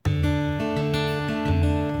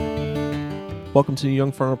Welcome to the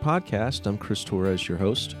Young Farmer Podcast. I'm Chris Torres, your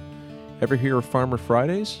host. Ever hear of Farmer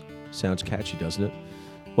Fridays? Sounds catchy, doesn't it?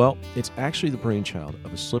 Well, it's actually the brainchild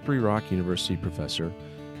of a Slippery Rock University professor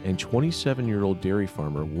and 27-year-old dairy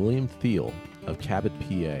farmer William Thiel of Cabot,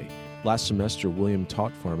 PA. Last semester, William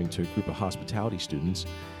taught farming to a group of hospitality students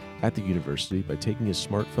at the university by taking his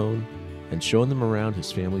smartphone and showing them around his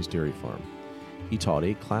family's dairy farm. He taught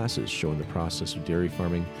 8 classes showing the process of dairy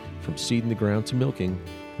farming from seed in the ground to milking,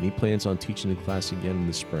 and he plans on teaching the class again in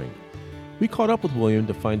the spring. We caught up with William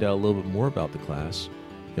to find out a little bit more about the class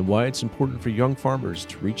and why it's important for young farmers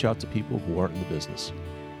to reach out to people who aren't in the business.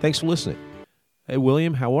 Thanks for listening. Hey,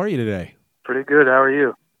 William, how are you today? Pretty good. How are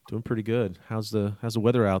you? Doing pretty good. How's the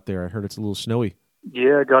weather out there? I heard it's a little snowy.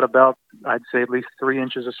 Yeah, I got about, I'd say, at least 3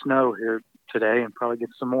 inches of snow here today, and probably get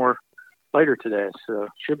some more later today. So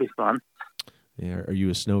should be fun. Yeah, are you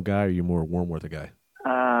a snow guy or are you more a warm weather guy?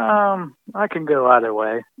 I can go either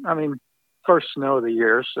way. I mean, first snow of the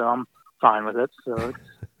year, so I'm fine with it. So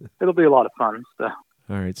it'll be a lot of fun. So.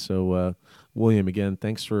 All right. So, William, again,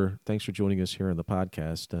 thanks for joining us here on the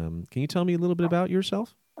podcast. Can you tell me a little bit about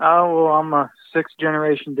yourself? Well, I'm a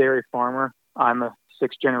 6th-generation dairy farmer. I'm a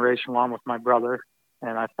 6th generation along with my brother,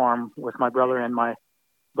 and I farm with my brother and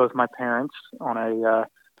both my parents on a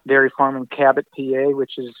dairy farm in Cabot, PA,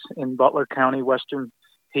 which is in Butler County, western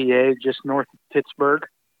PA, just north of Pittsburgh.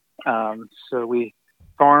 So we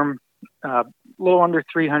farm a little under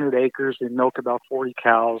 300 acres. We milk about 40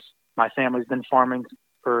 cows. My family's been farming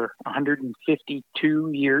for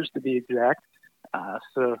 152 years to be exact.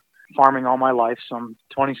 So farming all my life. So I'm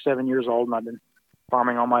 27 years old and I've been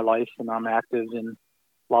farming all my life, and I'm active in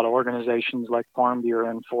a lot of organizations like Farm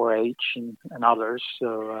Bureau and 4-H and others.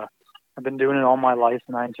 So I've been doing it all my life,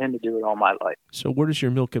 and I intend to do it all my life. So where does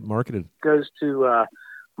your milk get marketed? It goes to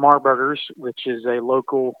Marburgers, which is a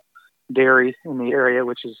local dairy in the area,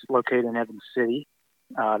 which is located in Evans City.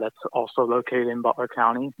 That's also located in Butler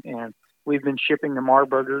County. And we've been shipping to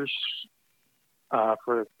Marburgers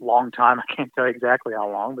for a long time. I can't tell you exactly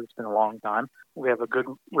how long, but it's been a long time. We have a good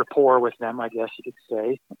rapport with them, I guess you could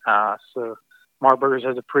say. So Marburgers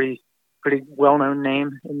has a pretty well-known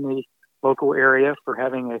name in the local area for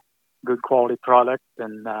having a good quality product,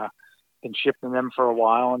 and been shipping them for a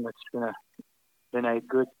while, and it's been a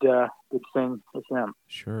good thing with them.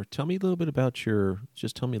 Sure. Tell me a little bit about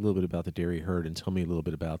the dairy herd, and tell me a little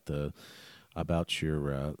bit about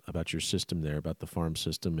your system there, about the farm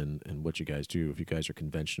system and what you guys do. If you guys are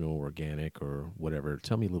conventional, organic, or whatever,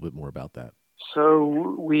 tell me a little bit more about that.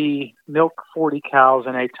 So we milk 40 cows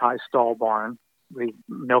in a tie stall barn. We're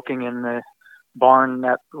milking in the barn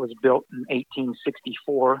that was built in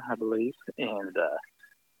 1864, I believe, and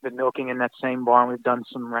been milking in that same barn. We've done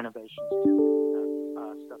some renovations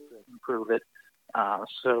to stuff to improve it.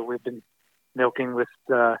 So we've been milking with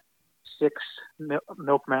 6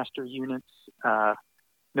 Milkmaster units.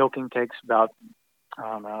 Milking takes about,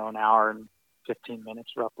 an hour and 15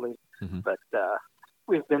 minutes roughly. Mm-hmm. But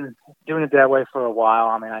we've been doing it that way for a while.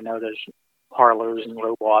 I mean, I know there's parlors and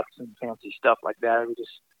robots and fancy stuff like that. We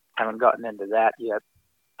just haven't gotten into that yet.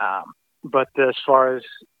 But as far as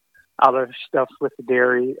other stuff with the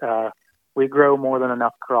dairy, we grow more than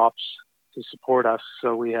enough crops to support us.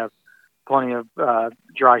 So we have plenty of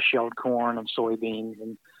dry-shelled corn and soybeans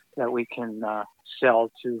and that we can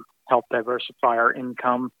sell to help diversify our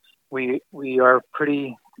income. We are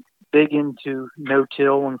pretty big into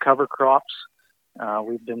no-till and cover crops.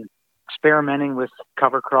 We've been experimenting with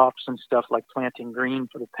cover crops and stuff like planting green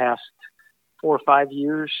for the past 4 or 5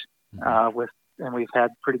 years, and we've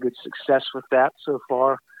had pretty good success with that so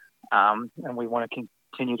far. And we want to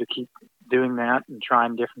continue to keep doing that and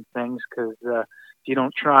trying different things, because if you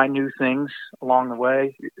don't try new things along the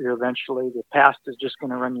way, eventually the past is just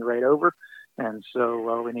going to run you right over. And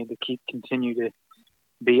so we need to continue to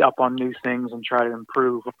be up on new things and try to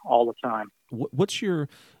improve all the time.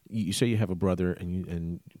 You say you have a brother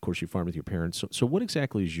and of course you farm with your parents. So what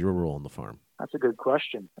exactly is your role on the farm? That's a good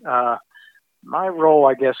question. My role,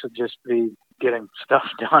 I guess, would just be getting stuff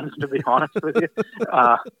done, to be honest with you.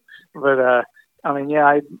 But I mean,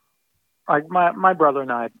 yeah, my brother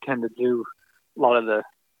and I tend to do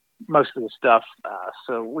most of the stuff.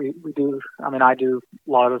 So we do. I mean, I do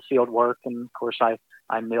a lot of the field work, and of course,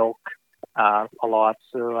 I milk a lot.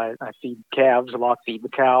 So I feed calves a lot, feed the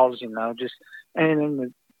cows. Just anything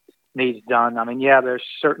that needs done. I mean, yeah, there's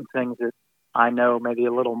certain things that I know maybe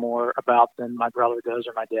a little more about than my brother does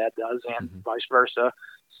or my dad does, and vice versa.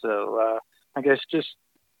 So I guess just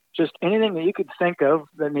anything that you could think of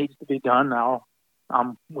that needs to be done,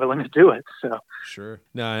 I'm willing to do it. So sure.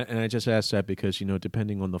 No, and I just asked that because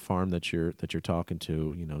depending on the farm that you're talking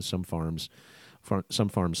to, some farms some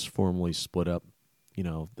farms formally split up,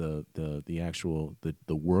 the actual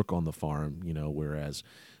the work on the farm, whereas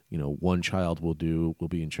one child will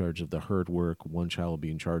be in charge of the herd work, one child will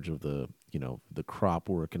be in charge of the crop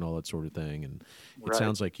work and all that sort of thing. And it Right.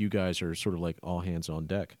 sounds like you guys are sort of like all hands on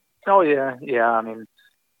deck. Oh yeah, yeah. I mean,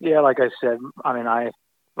 yeah. Like I said, I mean,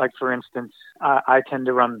 like for instance, I tend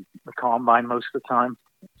to run the combine most of the time,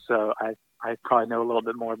 so I probably know a little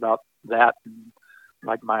bit more about that. And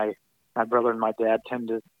like my brother and my dad tend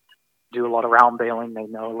to do a lot of round baling. They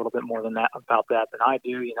know a little bit more than that about that than I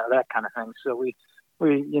do. That kind of thing. So we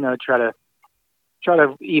try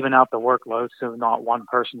to even out the workload, so not one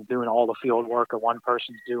person's doing all the field work or one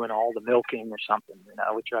person's doing all the milking or something.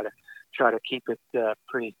 We try to keep it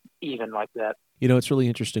pretty even like that. It's really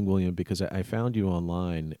interesting, William, because I found you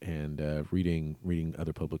online and reading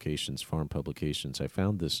other publications, farm publications. I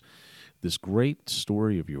found this great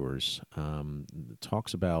story of yours that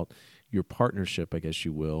talks about your partnership, I guess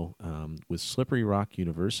you will, with Slippery Rock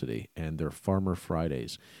University and their Farmer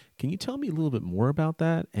Fridays. Can you tell me a little bit more about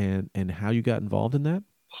that and how you got involved in that?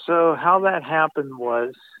 So how that happened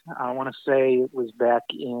was, I want to say it was back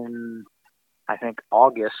in, I think,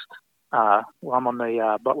 August. Well, I'm on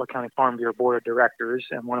the Butler County Farm Bureau Board of Directors,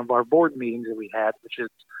 and one of our board meetings that we had,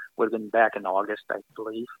 would have been back in August, I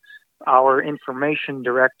believe, our information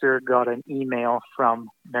director got an email from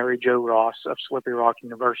Mary Jo Ross of Slippery Rock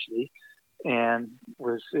University, and it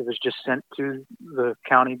was just sent to the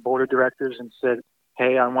county board of directors and said,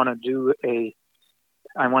 "Hey, I want to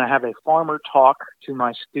have a farmer talk to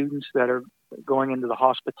my students that are going into the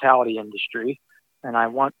hospitality industry, and I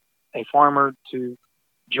want a farmer to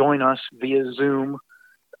join us via Zoom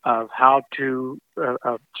of how to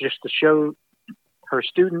just to show her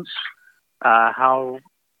students how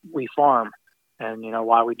we farm and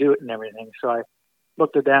why we do it and everything." So I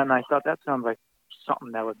looked at that and I thought that sounds like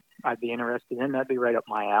something I'd be interested in. That'd be right up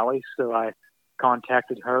my alley. So I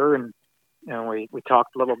contacted her and we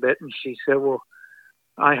talked a little bit, and she said, "Well,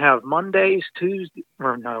 I have Mondays,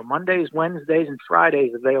 Wednesdays, and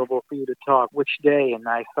Fridays available for you to talk. Which day?" And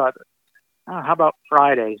I thought, "Oh, how about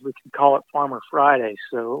Fridays? We can call it Farmer Fridays."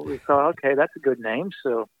 So we thought, okay, that's a good name.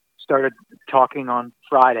 So started talking on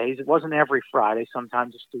Fridays. It wasn't every Friday.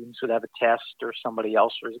 Sometimes the students would have a test or somebody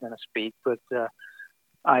else was going to speak. But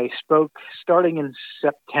I spoke starting in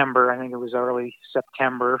September. I think it was early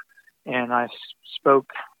September. And I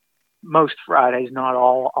spoke most Fridays, not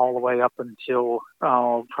all the way up until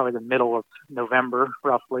probably the middle of November,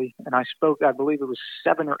 roughly. And I spoke, I believe it was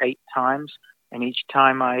 7 or 8 times. And each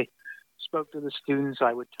time I spoke to the students,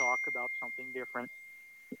 I would talk about something different.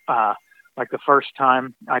 Like the first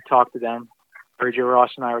time I talked to them, Bridget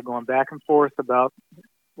Ross and I were going back and forth about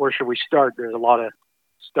where should we start. There's a lot of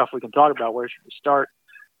stuff we can talk about. Where should we start?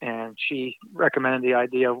 And she recommended the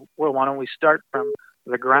idea, well, why don't we start from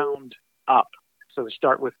the ground up? So we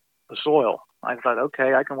start with the soil. I thought,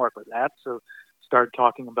 okay, I can work with that. So started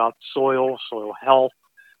talking about soil health,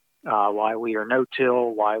 why we are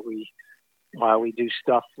no-till, why we do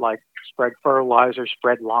stuff like spread fertilizer,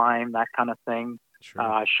 spread lime, that kind of thing. Sure.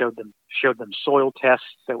 I showed them soil tests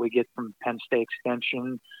that we get from Penn State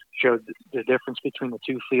Extension, showed the difference between the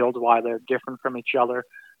two fields, why they're different from each other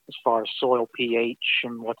as far as soil pH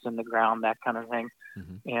and what's in the ground, that kind of thing.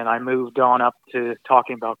 Mm-hmm. And I moved on up to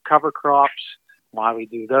talking about cover crops, why we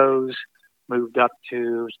do those, moved up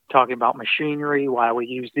to talking about machinery, why we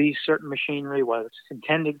use these certain machinery, what it's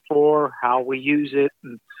intended for, how we use it,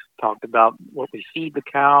 and talked about what we feed the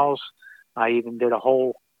cows. I even did a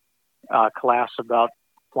whole class about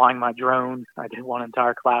flying my drone. I did one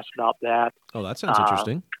entire class about that. Oh, that sounds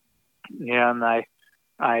interesting. Yeah, and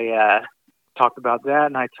I talked about that,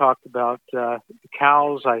 and I talked about the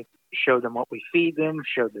cows. I showed them what we feed them,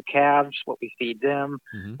 showed the calves what we feed them,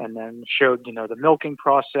 mm-hmm. and then showed, the milking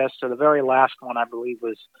process. So the very last one, I believe,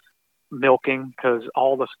 was milking, because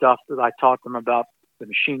all the stuff that I taught them about, the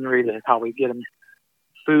machinery, how we get them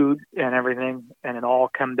food and everything, and it all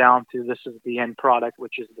come down to this is the end product,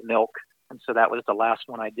 which is the milk. And so that was the last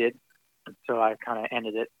one I did. And so I kind of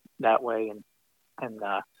ended it that way and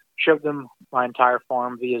showed them my entire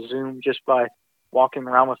farm via Zoom just by walking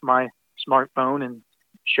around with my smartphone and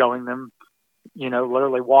showing them,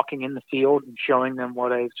 literally walking in the field and showing them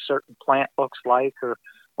what a certain plant looks like,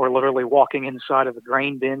 or literally walking inside of a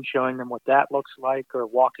grain bin, showing them what that looks like, or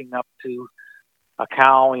walking up to a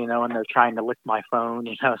cow, and they're trying to lick my phone,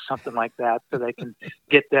 something like that, so they can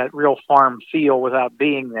get that real farm feel without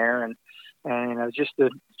being there. And just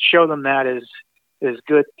to show them that is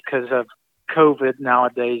good, because of COVID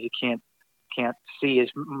nowadays, you can't see as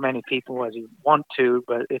many people as you want to,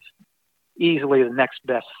 but if easily the next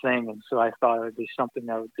best thing. And so I thought it would be something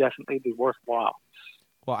that would definitely be worthwhile.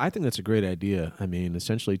 Well, I think that's a great idea. I mean,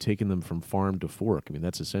 essentially taking them from farm to fork. I mean,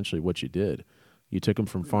 that's essentially what you did. You took them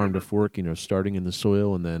from farm to fork, starting in the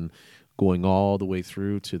soil and then going all the way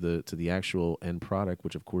through to the actual end product,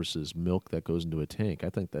 which of course is milk that goes into a tank. I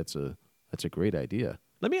think that's a great idea.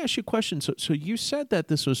 Let me ask you a question. So you said that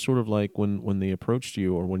this was sort of like when they approached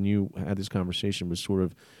you or when you had this conversation was sort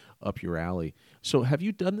of up your alley. So have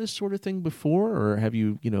you done this sort of thing before, or have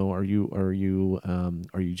you, are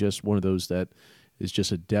you just one of those that is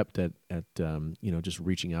just adept at just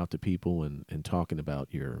reaching out to people and talking about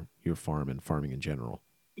your farm and farming in general?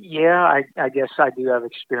 Yeah, I guess I do have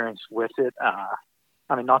experience with it.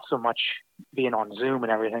 I mean, not so much being on Zoom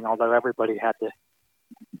and everything, although everybody had to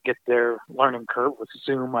get their learning curve with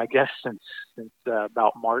Zoom, I guess, since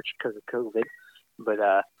about March because of COVID. But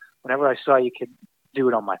whenever I saw you could do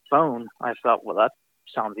it on my phone, I thought, well, that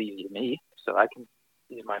sounds easy to me, so I can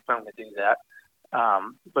use my phone to do that.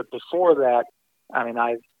 But before that, I mean,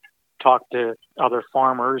 I've talked to other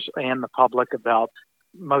farmers and the public about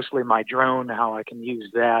mostly my drone, how I can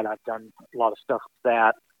use that. I've done a lot of stuff with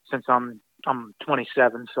that since I'm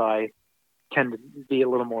 27, so I tend to be a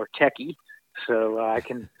little more techie. So I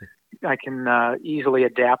can easily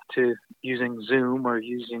adapt to using Zoom or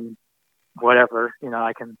using whatever.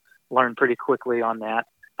 I can learn pretty quickly on that.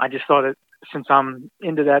 I just thought since I'm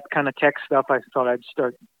into that kind of tech stuff, I thought I'd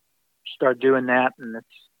start doing that, and it's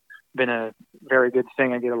been a very good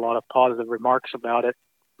thing. I get a lot of positive remarks about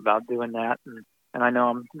doing that, and I know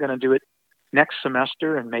I'm going to do it next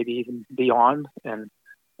semester and maybe even beyond, and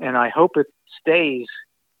I hope it stays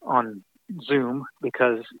on Zoom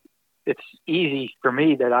because it's easy for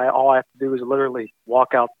me that all I have to do is literally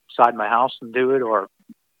walk outside my house and do it, or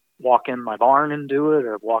walk in my barn and do it,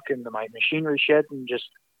 or walk into my machinery shed and just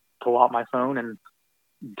pull out my phone and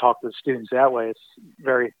talk to the students that way. It's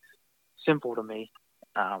very simple to me.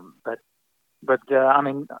 But I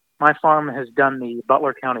mean, my farm has done the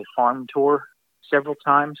Butler County Farm Tour several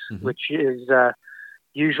times, which is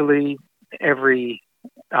usually every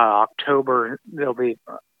October. There'll be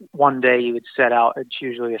one day you would set out. It's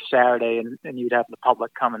usually a Saturday, and you'd have the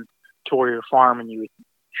public come and tour your farm, and you would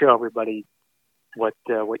show everybody what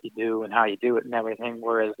you do and how you do it and everything.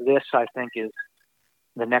 Whereas this, I think, is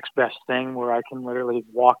the next best thing, where I can literally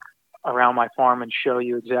walk around my farm and show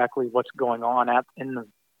you exactly what's going on in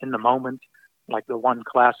the moment. Like the one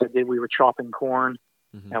class I did, we were chopping corn,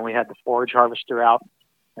 and we had the forage harvester out,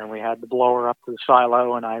 and we had the blower up to the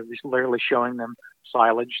silo, and I was literally showing them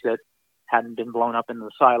silage that hadn't been blown up into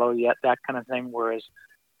the silo yet, that kind of thing. Whereas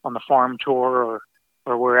on the farm tour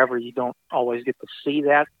or wherever, you don't always get to see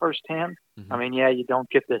that firsthand. I mean, yeah, you don't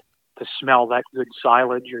get to smell that good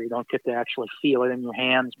silage, or you don't get to actually feel it in your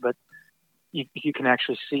hands, but you can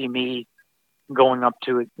actually see me going up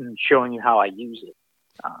to it and showing you how I use it.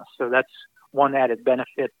 So that's one added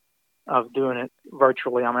benefit of doing it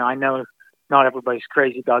virtually. I mean, I know not everybody's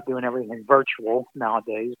crazy about doing everything virtual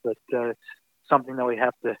nowadays, but something that we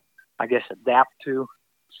have to, I guess, adapt to.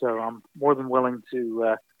 So I'm more than willing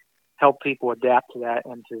to help people adapt to that,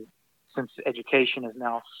 and since education is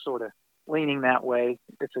now sort of leaning that way,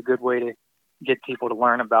 it's a good way to get people to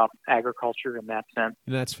learn about agriculture in that sense.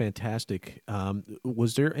 That's fantastic.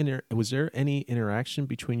 Was there any interaction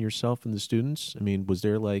between yourself and the students? I mean, was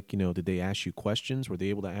there did they ask you questions? Were they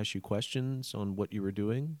able to ask you questions on what you were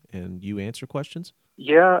doing and you answer questions?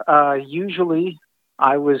 Yeah, usually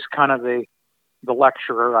I was kind of the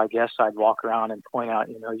lecturer, I guess. I'd walk around and point out,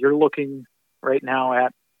 you're looking right now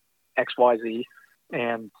at XYZ,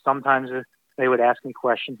 and sometimes they would ask me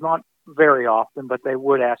questions, not very often, but they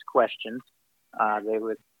would ask questions. They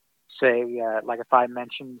would say, like if I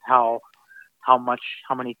mentioned how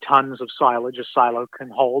many tons of silage a silo can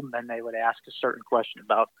hold, and then they would ask a certain question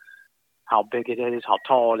about how big it is, how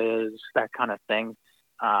tall it is, that kind of thing.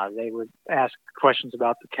 They would ask questions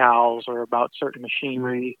about the cows or about certain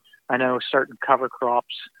machinery. I know certain cover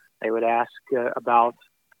crops they would ask about,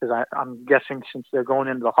 because I'm guessing since they're going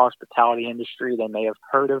into the hospitality industry, they may have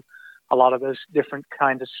heard of a lot of those different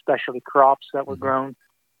kinds of specialty crops that were grown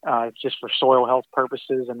just for soil health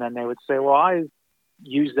purposes. And then they would say, well, I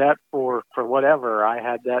use that for whatever.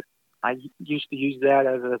 I used to use that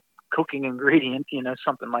as a cooking ingredient,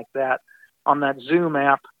 something like that. On that Zoom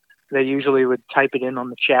app, they usually would type it in on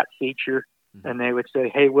the chat feature, and they would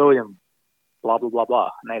say, hey, William, blah, blah, blah, blah.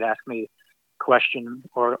 And they'd ask me a question,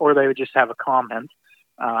 or they would just have a comment.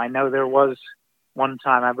 I know there was one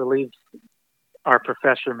time, I believe, our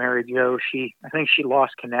professor, Mary Jo, I think she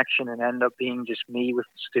lost connection and ended up being just me with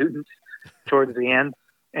the students towards the end.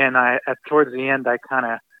 And towards the end, I kind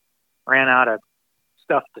of ran out of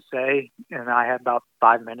stuff to say, and I had about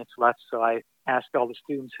 5 minutes left, so I asked all the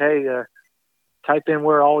students, hey, type in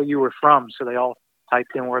where all you were from. So they all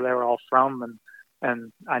typed in where they were all from,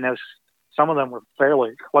 and I know some of them were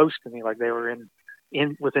fairly close to me, like they were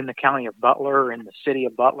in within the county of Butler, in the city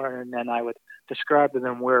of Butler, and then I would describe to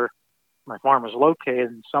them where my farm was located,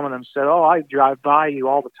 and some of them said, "Oh, I drive by you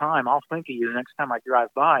all the time. I'll think of you the next time I drive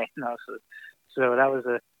by." So that was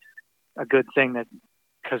a good thing, that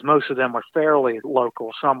because most of them were fairly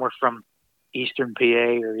local. Some were from Eastern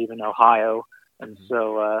PA or even Ohio, and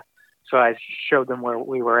so I showed them where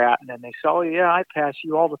we were at, and then they said, "Oh yeah, I pass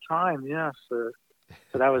you all the time." Yeah, so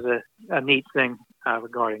that was a neat thing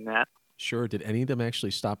regarding that. Sure. Did any of them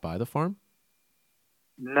actually stop by the farm?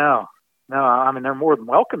 No. I mean, they're more than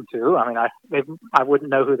welcome to. I mean, I wouldn't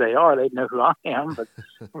know who they are. They'd know who I am, but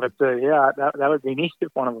yeah, that would be neat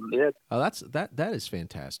if one of them did. Oh, that is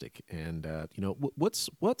fantastic. And what's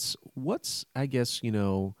I guess,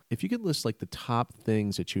 if you could list like the top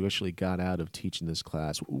things that you actually got out of teaching this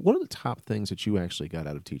class, what are the top things that you actually got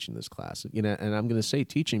out of teaching this class? And I'm going to say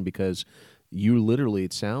teaching because you literally,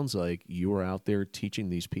 it sounds like you were out there teaching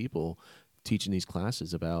these people, teaching these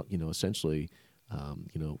classes about, essentially,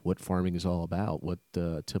 what farming is all about, what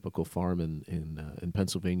typical farm in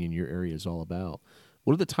Pennsylvania in your area is all about.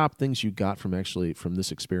 What are the top things you got from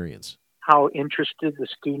this experience? How interested the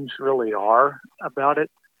students really are about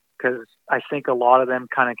it, because I think a lot of them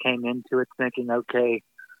kind of came into it thinking, okay,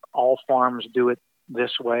 all farms do it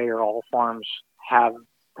this way, or all farms have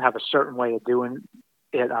a certain way of doing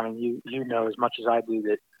it. I mean, you know as much as I do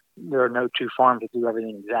that there are no two farms that do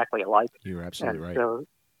everything exactly alike. You're absolutely right.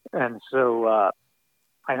 So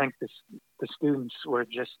I think the students were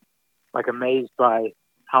just like amazed by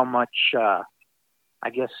how much, I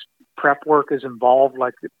guess, prep work is involved.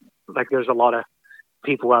 Like there's a lot of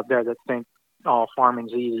people out there that think, oh,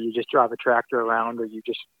 farming's easy. You just drive a tractor around, or you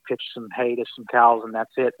just pitch some hay to some cows and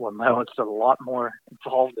that's it. Well, no, it's a lot more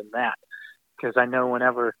involved than that. Because I know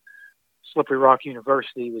whenever Slippery Rock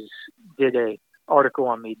University did a article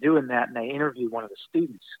on me doing that, and they interviewed one of the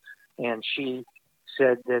students, and she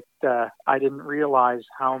said that I didn't realize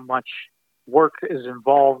how much work is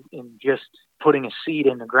involved in just putting a seed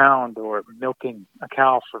in the ground or milking a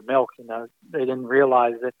cow for milk. They didn't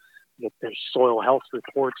realize that there's soil health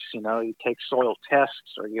reports. You take soil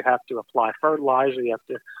tests, or you have to apply fertilizer, you have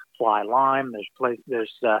to apply lime.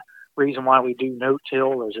 There's reason why we do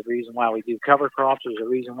no-till. There's a reason why we do cover crops. There's a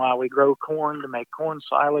reason why we grow corn to make corn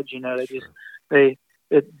silage.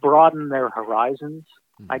 It broadened their horizons.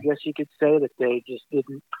 I guess you could say that they just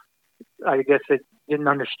didn't. I guess they didn't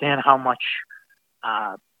understand how much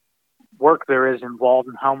work there is involved,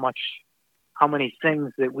 and how many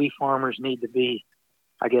things that we farmers need to be,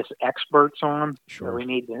 I guess, experts on. Sure. We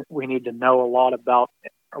need to know a lot about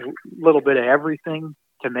a little bit of everything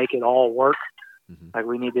to make it all work. Mm-hmm.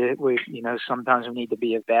 Like sometimes we need to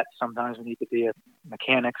be a vet, sometimes we need to be a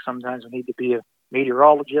mechanic, sometimes we need to be a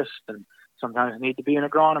meteorologist, and sometimes we need to be an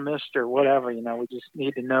agronomist or whatever. We just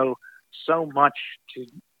need to know so much to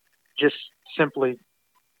just simply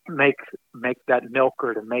make that milk,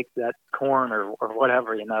 or to make that corn, or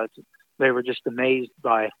whatever. They were just amazed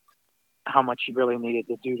by how much you really needed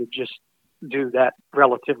to do to just do that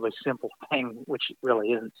relatively simple thing, which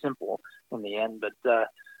really isn't simple in the end.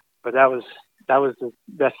 But that was the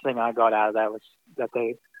best thing I got out of that, was that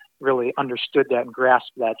they really understood that and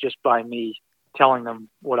grasped that just by me telling them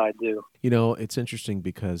what I do. It's interesting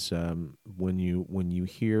because when you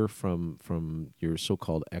hear from your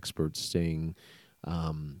so-called experts saying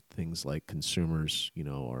things like consumers,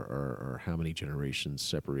 or how many generations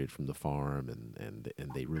separated from the farm, and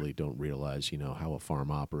they really don't realize, how a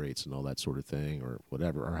farm operates and all that sort of thing, or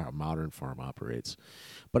whatever, or how a modern farm operates.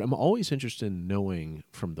 But I'm always interested in knowing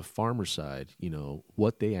from the farmer side,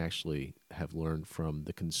 what they actually have learned from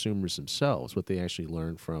the consumers themselves, what they actually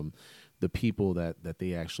learned from the people that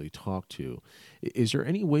they actually talk to. Is there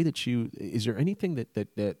any way is there anything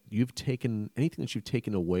that you've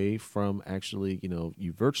taken away from actually,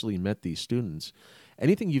 you virtually met these students,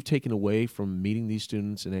 anything you've taken away from meeting these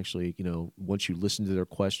students, and actually, once you listen to their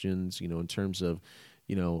questions, in terms of,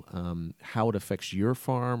 how it affects your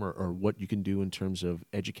farm, or what you can do in terms of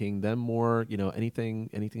educating them more, anything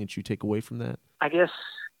that you take away from that? I guess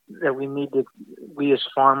that we as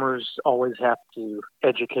farmers always have to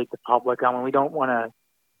educate the public. I mean, we don't want to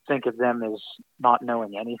think of them as not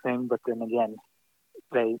knowing anything, but then again,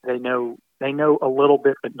 they know a little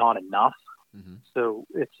bit, but not enough. Mm-hmm. So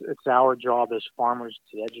it's our job as farmers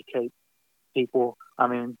to educate people. I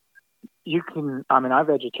mean, I've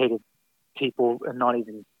educated people and not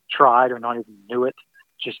even tried, or not even knew it,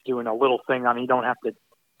 just doing a little thing. I mean, you don't have to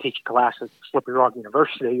teach a class at Slippery Rock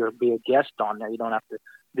University or be a guest on there. You don't have to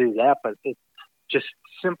do that, but it's just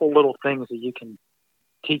simple little things that you can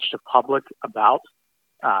teach the public about,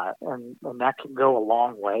 and that can go a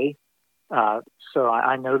long way. So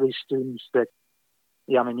I know these students that,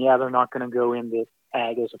 they're not going to go into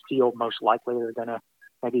ag as a field. Most likely they're going to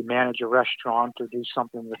maybe manage a restaurant or do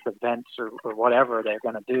something with events or whatever they're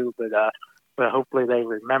going to do. But hopefully they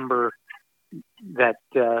remember that,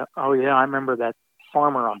 I remember that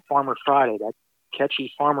farmer on Farmer Friday, that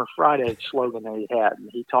catchy Farmer Friday slogan that he had. And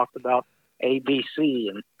he talked about ABC,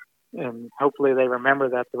 and hopefully they remember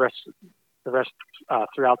that the rest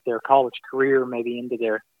throughout their college career, maybe into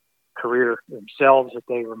their career themselves, that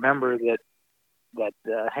they remember that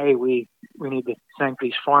hey, we need to thank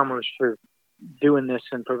these farmers for doing this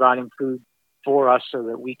and providing food for us so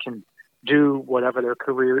that we can do whatever their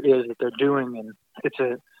career is that they're doing. And it's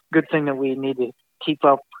a good thing that we need to keep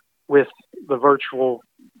up with the virtual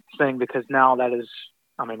thing, because now that is,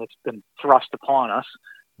 it's been thrust upon us.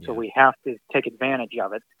 Yeah. So we have to take advantage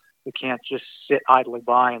of it. We can't just sit idly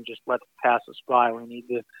by and just let it pass us by. We need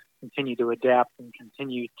to continue to adapt and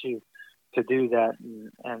continue to do that.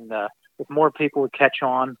 And if more people would catch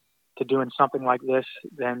on to doing something like this,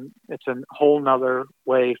 then it's a whole nother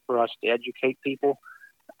way for us to educate people.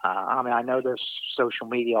 I know there's social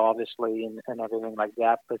media, obviously, and everything like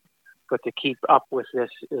that, but to keep up with this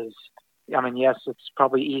is, yes, it's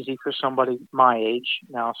probably easy for somebody my age.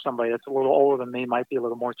 Now, somebody that's a little older than me might be a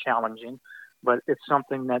little more challenging, but it's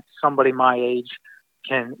something that somebody my age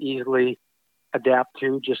can easily adapt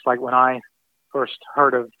to. Just like when I first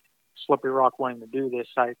heard of Slippery Rock wanting to do this,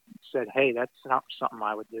 I said, hey, that's not something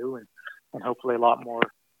I would do. And hopefully a lot more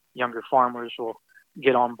younger farmers will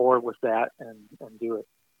get on board with that and do it.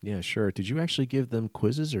 Yeah, sure. Did you actually give them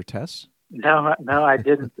quizzes or tests? No, I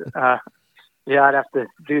didn't. I'd have to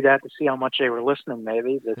do that to see how much they were listening,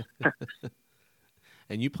 maybe. But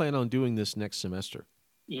And you plan on doing this next semester?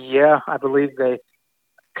 Yeah, I believe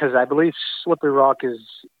because I believe Slippery Rock is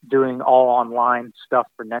doing all online stuff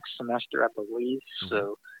for next semester, I believe.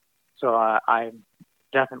 Mm-hmm. So I'm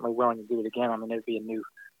definitely willing to do it again. It'd be a new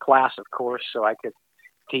class, of course, so I could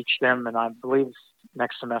teach them. And I believe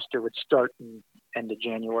next semester would start in end of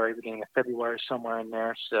January, beginning of February, somewhere in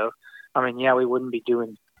there. So, we wouldn't be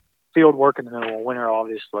doing field work in the middle of winter,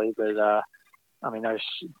 obviously, but there's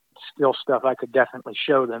still stuff I could definitely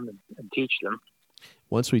show them and teach them.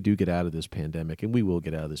 Once we do get out of this pandemic, and we will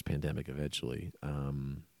get out of this pandemic eventually,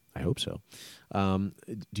 I hope so.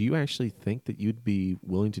 Do you actually think that you'd be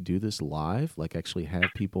willing to do this live, like actually have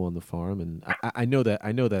people on the farm? And I know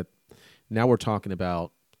that now we're talking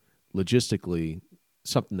about logistically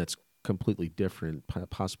something that's completely different,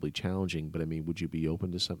 possibly challenging, but would you be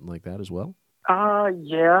open to something like that as well?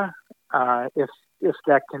 Yeah. If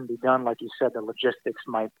that can be done, like you said, the logistics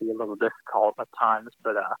might be a little difficult at times,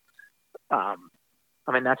 but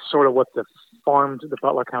that's sort of what the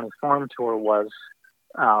Butler County Farm Tour was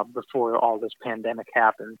before all this pandemic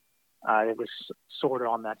happened. It was sort of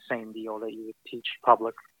on that same deal that you would teach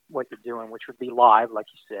public what you're doing, which would be live, like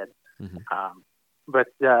you said. Mm-hmm. But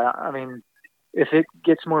if it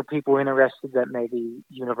gets more people interested, that maybe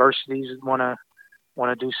universities want to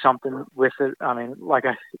do something with it. Like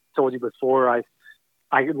I told you before,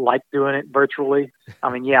 I like doing it virtually. I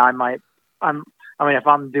might. If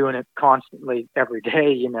I'm doing it constantly every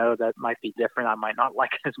day, that might be different. I might not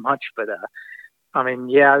like it as much, but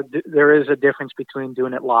there is a difference between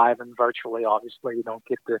doing it live and virtually. Obviously, you don't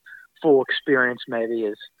get the full experience maybe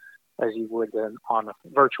as you would on a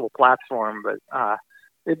virtual platform, but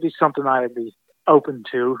it'd be something I would be open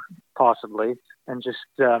to, possibly, and just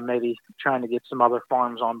maybe trying to get some other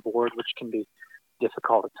farms on board, which can be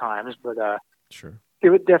difficult at times. But sure, it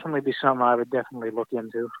would definitely be something I would definitely look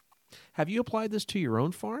into. Have you applied this to your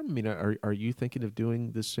own farm? Are you thinking of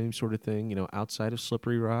doing the same sort of thing, outside of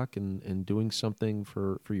Slippery Rock and doing something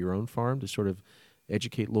for your own farm to sort of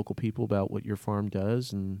educate local people about what your farm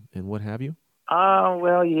does and what have you?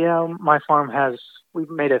 Well, yeah, my farm we've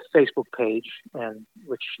made a Facebook page, and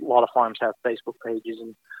which a lot of farms have Facebook pages,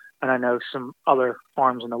 and I know some other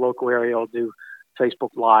farms in the local area will do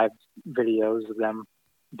Facebook Live videos of them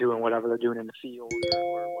doing whatever they're doing in the field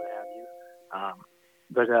or what have you.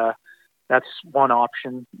 But that's one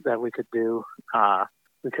option that we could do.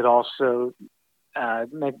 We could also I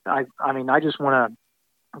just want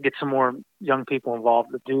to get some more young people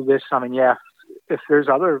involved to do this. If there's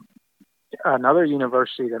another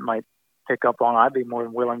university that might pick up on, I'd be more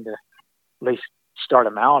than willing to at least start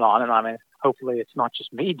them out on it. Hopefully it's not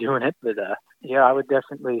just me doing it, but I would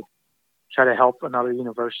definitely try to help another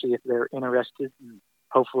university if they're interested. And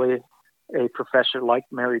hopefully a professor like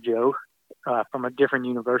Mary Jo from a different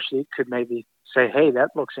university could maybe say, hey, that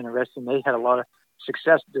looks interesting. They had a lot of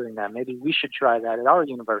success doing that. Maybe we should try that at our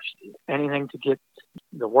university. Anything to get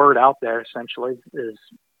the word out there, essentially, is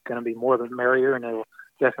going to be more than merrier, and it will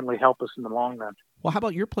definitely help us in the long run. Well, how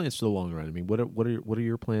about your plans for the long run? I mean, what are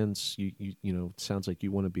your plans? You know, it sounds like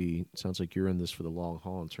you want to be. It sounds like you're in this for the long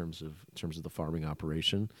haul in terms of the farming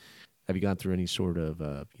operation. Have you gone through any sort of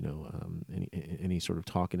any sort of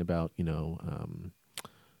talking about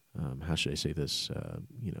how should I say this?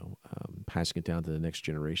 Passing it down to the next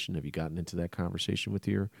generation. Have you gotten into that conversation with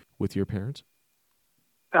your parents?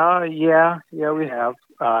 Yeah, we have,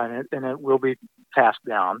 and it will be passed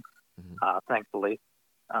down, thankfully.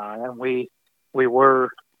 And we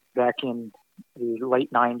were back in the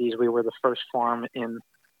late '90s. We were the first farm in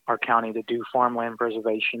our county to do farmland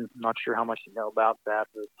preservation. I'm not sure how much you know about that,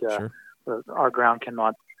 but Sure. our ground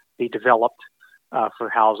cannot be developed for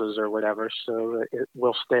houses or whatever, so it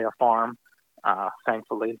will stay a farm.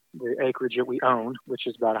 Thankfully, the acreage that we own, which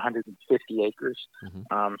is about 150 acres.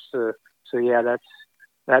 So yeah,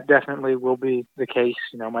 that definitely will be the case.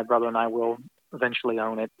 You know, my brother and I will eventually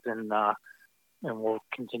own it, and we'll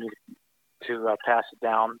continue to pass it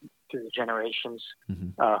down to the generations,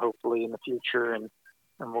 hopefully in the future, and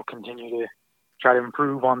we'll continue to try to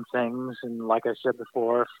improve on things. And like I said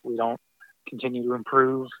before, if we don't continue to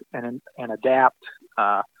improve and adapt,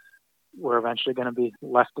 we're eventually going to be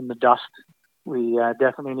left in the dust. We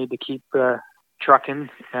definitely need to keep trucking,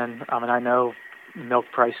 and I mean, I know milk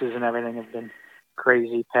prices and everything have been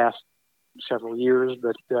crazy past several years,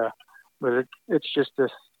 but it's just a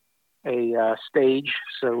stage,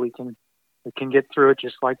 so we can get through it.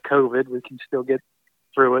 Just like COVID, we can still get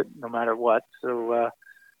through it no matter what. So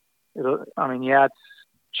it's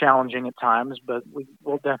challenging at times, but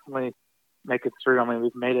we'll definitely make it through. I mean,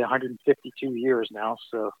 we've made it 152 years now,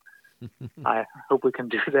 so I hope we can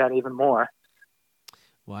do that even more.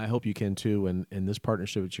 Well, I hope you can too. And this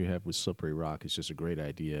partnership that you have with Slippery Rock is just a great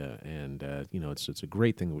idea. And, it's a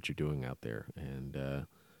great thing what you're doing out there. And,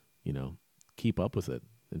 keep up with it.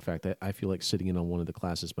 In fact, I feel like sitting in on one of the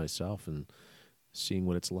classes myself and seeing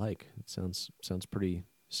what it's like. It sounds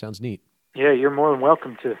neat. Yeah, you're more than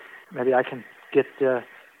welcome to. Maybe I can get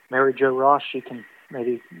Mary Jo Ross. She can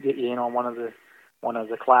maybe get you in on one of the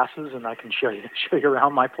classes, and I can show you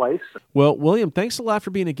around my place. Well, William, thanks a lot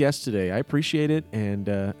for being a guest today. I appreciate it, and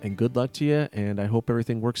good luck to you. And I hope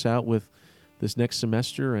everything works out with this next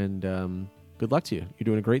semester. And good luck to you. You're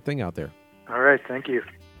doing a great thing out there. All right, thank you.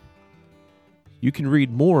 You can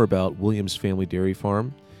read more about William's Family Dairy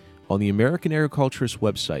Farm on the American Agriculturist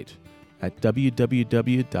website at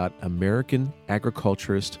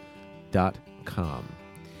www.americanagriculturist.com.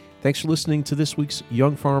 Thanks for listening to this week's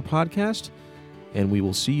Young Farmer Podcast, and we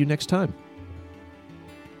will see you next time.